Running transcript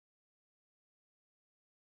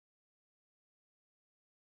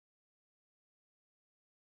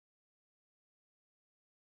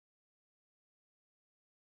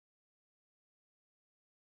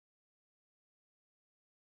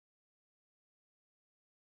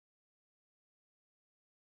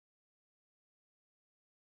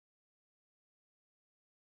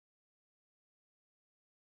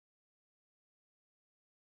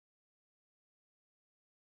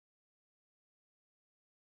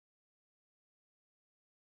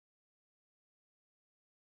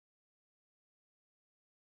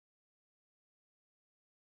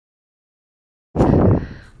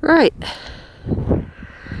Right,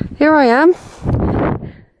 here I am.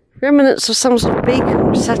 Remnants of some sort of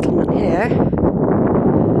beacon settlement here.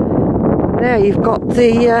 There you've got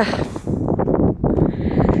the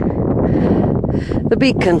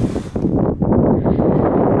beacon.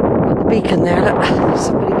 Got the beacon there. Look,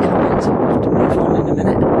 somebody coming, so I'll have to move on in a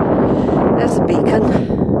minute. There's the beacon.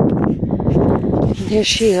 And here's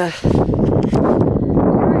Sheila. Here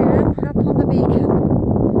I am, up on the beacon.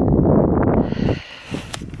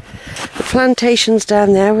 The plantation's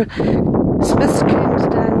down there. Smith's Coombe's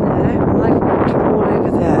down there, and I've walked all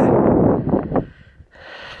over there.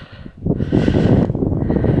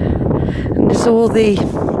 And there's all the...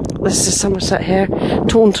 This is Somerset here.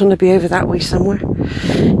 Taunton will be over that way somewhere.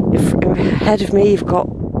 Ahead of me you've got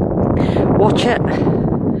Watchet.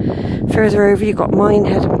 Further over you've got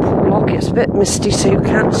Minehead and Portlock. It's a bit misty so you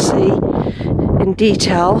can't see in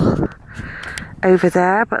detail over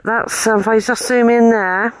there. But that's, if I just zoom in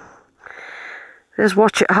there, there's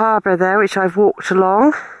Watchet Harbour there, which I've walked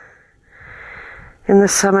along in the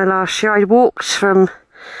summer last year. I walked from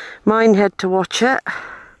Minehead to Watchet.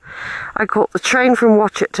 I caught the train from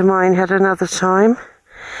Watchet to Minehead another time,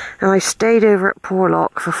 and I stayed over at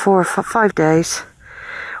Portlock for 4 or 5 days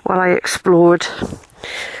while I explored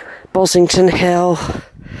Bosington Hill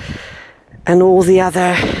and all the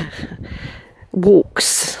other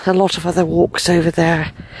walks, a lot of other walks over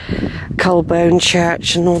there, Culbone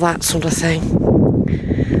Church and all that sort of thing.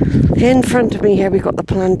 In front of me here we've got the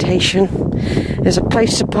Plantation. There's a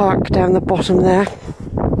place to park down the bottom there.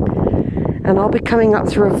 And I'll be coming up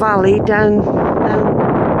through a valley down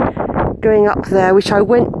going up there, which I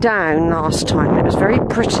went down last time. It was very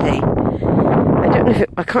pretty. I don't know if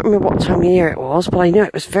I can't remember what time of year it was, but I know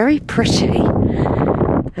it was very pretty.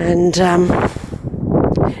 And there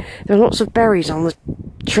were lots of berries on the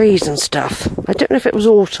trees and stuff. I don't know if it was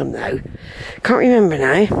autumn though. Can't remember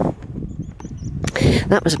now.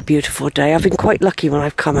 That was a beautiful day. I've been quite lucky when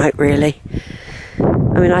I've come out, really.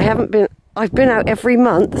 I mean, I've been out every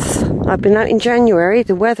month. I've been out in January.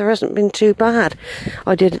 The weather hasn't been too bad.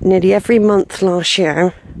 I did nearly every month last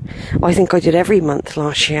year. I think I did every month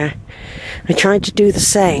last year. I tried to do the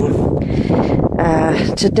same.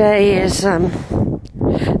 Today is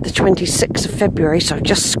the 26th of February, so I've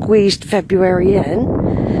just squeezed February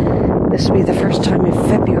in. This will be the first time in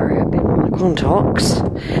February I've been on the Quantocks.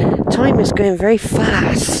 Time is going very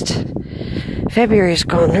fast. February's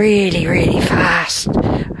gone really, really fast.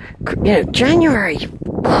 You know, January,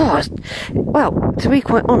 oh, well, to be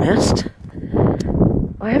quite honest,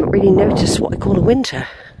 I haven't really noticed what I call a winter.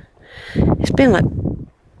 It's been like,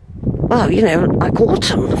 well, you know, like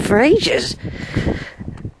autumn for ages.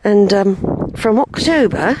 And from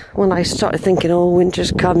October, when I started thinking, oh,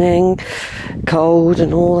 winter's coming, cold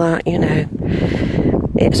and all that, you know,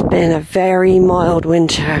 it's been a very mild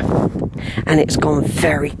winter. And it's gone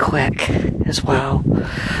very quick as well.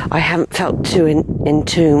 I haven't felt too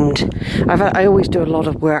entombed. I always do a lot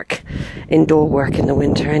of work, indoor work in the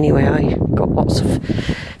winter anyway. I got lots of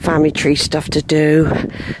family tree stuff to do,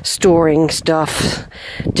 storing stuff,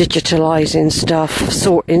 digitalising stuff,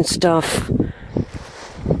 sorting stuff.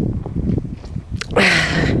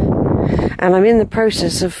 And I'm in the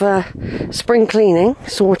process of spring cleaning,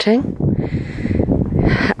 sorting,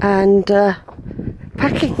 and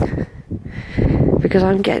packing. Because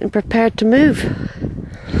I'm getting prepared to move.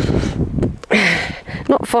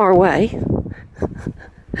 Not far away.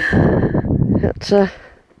 It's not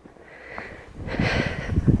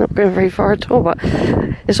going very far at all, but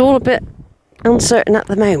it's all a bit uncertain at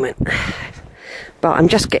the moment. But I'm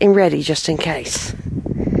just getting ready just in case.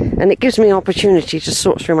 And it gives me an opportunity to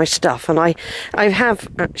sort through my stuff. And I have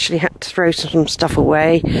actually had to throw some stuff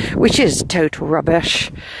away, which is total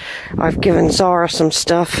rubbish. I've given Zara some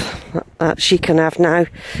stuff that she can have now,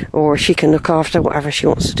 or she can look after, whatever she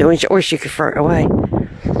wants to do, or she could throw it away.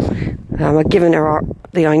 I've given her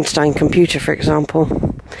the Einstein computer, for example,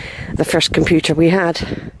 the first computer we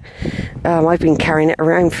had. I've been carrying it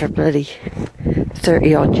around for bloody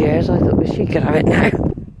 30 odd years. I thought, well, she could have it now.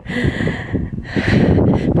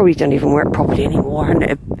 Probably don't even work properly anymore, and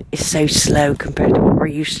it's so slow compared to what we're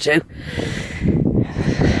used to.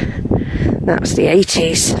 That was the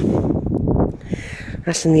 80s.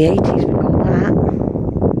 That's in the 80s we got that.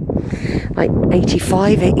 Like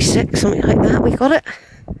 85, 86, something like that, we got it.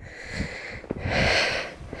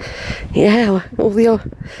 Yeah, all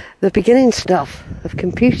the beginning stuff of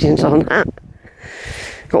computing's on that.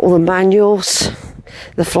 Got all the manuals,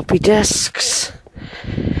 the floppy disks.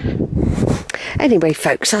 Anyway,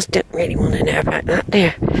 folks, I don't really want to know about that,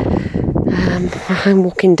 dear. I'm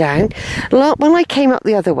walking down. When I came up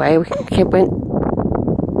the other way, we went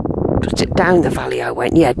was it down the valley I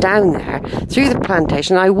went? Yeah, down there, through the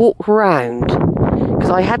plantation. I walked round, because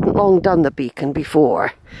I hadn't long done the beacon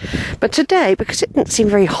before. But today, because it didn't seem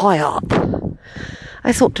very high up,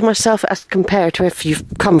 I thought to myself, as compared to if you've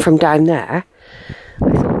come from down there,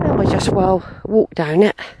 I thought, I might just well walk down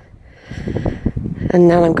it. And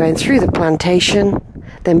then I'm going through the plantation,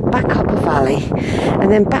 then back up a valley,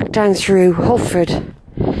 and then back down through Holford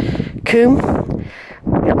Coombe.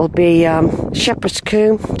 It'll be Shepherd's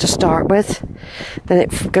Coombe to start with. Then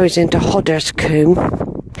it goes into Hodder's Coombe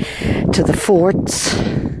to the Fords.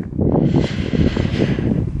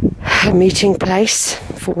 A meeting place.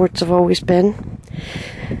 Fords have always been.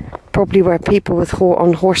 Probably where people with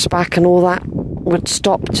on horseback and all that would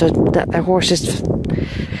stop to let their horses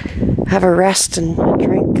have a rest and a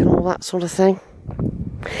drink and all that sort of thing.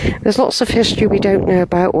 There's lots of history we don't know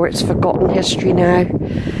about, or it's forgotten history now,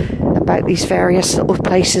 about these various little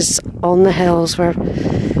places on the hills where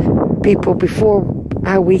people, before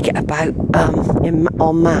how we get about en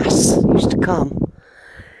masse, used to come.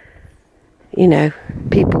 You know,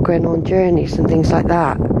 people going on journeys and things like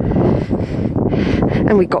that.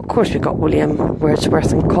 And we got William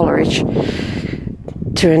Wordsworth and Coleridge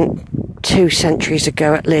 2 centuries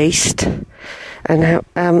ago at least, and how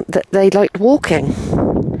that they liked walking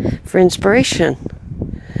for inspiration.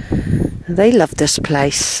 They loved this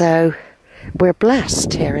place, so we're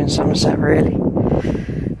blessed here in Somerset, really,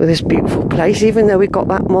 with this beautiful place, even though we've got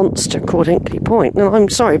that monster called Trig.Point. No, I'm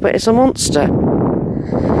sorry, but it's a monster.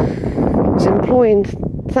 It's employing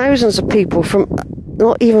thousands of people from,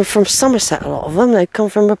 not even from Somerset, a lot of them. They've come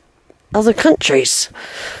from other countries.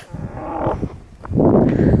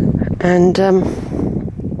 And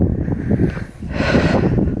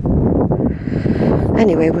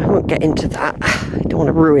anyway, we won't get into that. I don't want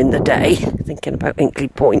to ruin the day thinking about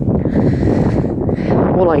Trig.Point.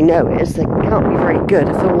 All I know is they can't be very good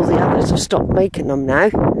if all the others have stopped making them now.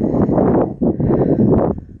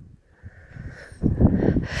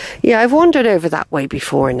 Yeah, I've wandered over that way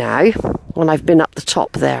before now, when I've been up the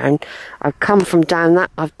top there, and I've come from down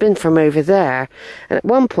that, I've been from over there, and at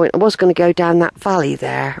one point I was going to go down that valley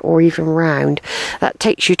there, or even round. That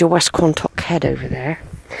takes you to West Quantock Head over there.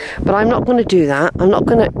 But I'm not going to do that. I'm not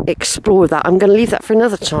going to explore that. I'm going to leave that for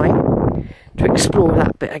another time, to explore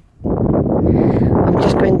that bit. I'm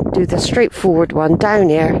just going to do the straightforward one down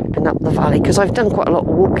here and up the valley, because I've done quite a lot of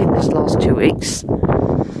walking this last 2 weeks.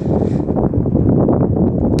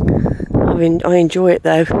 I enjoy it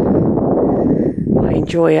though. I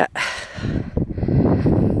enjoy it.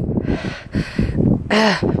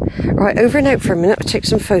 Right, over and out for a minute. I'll take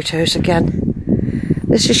some photos again.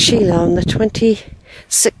 This is Sheila on the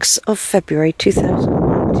 26th of February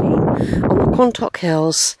 2019 on the Quantock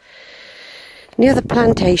Hills, near the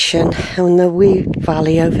Plantation, on the wee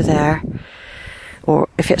valley over there. Or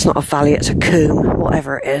if it's not a valley, it's a coombe,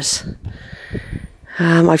 whatever it is.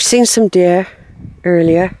 I've seen some deer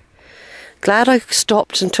earlier. Glad I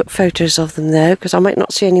stopped and took photos of them though, because I might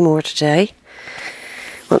not see any more today,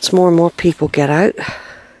 once more and more people get out.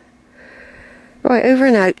 Right, over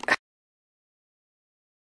and out.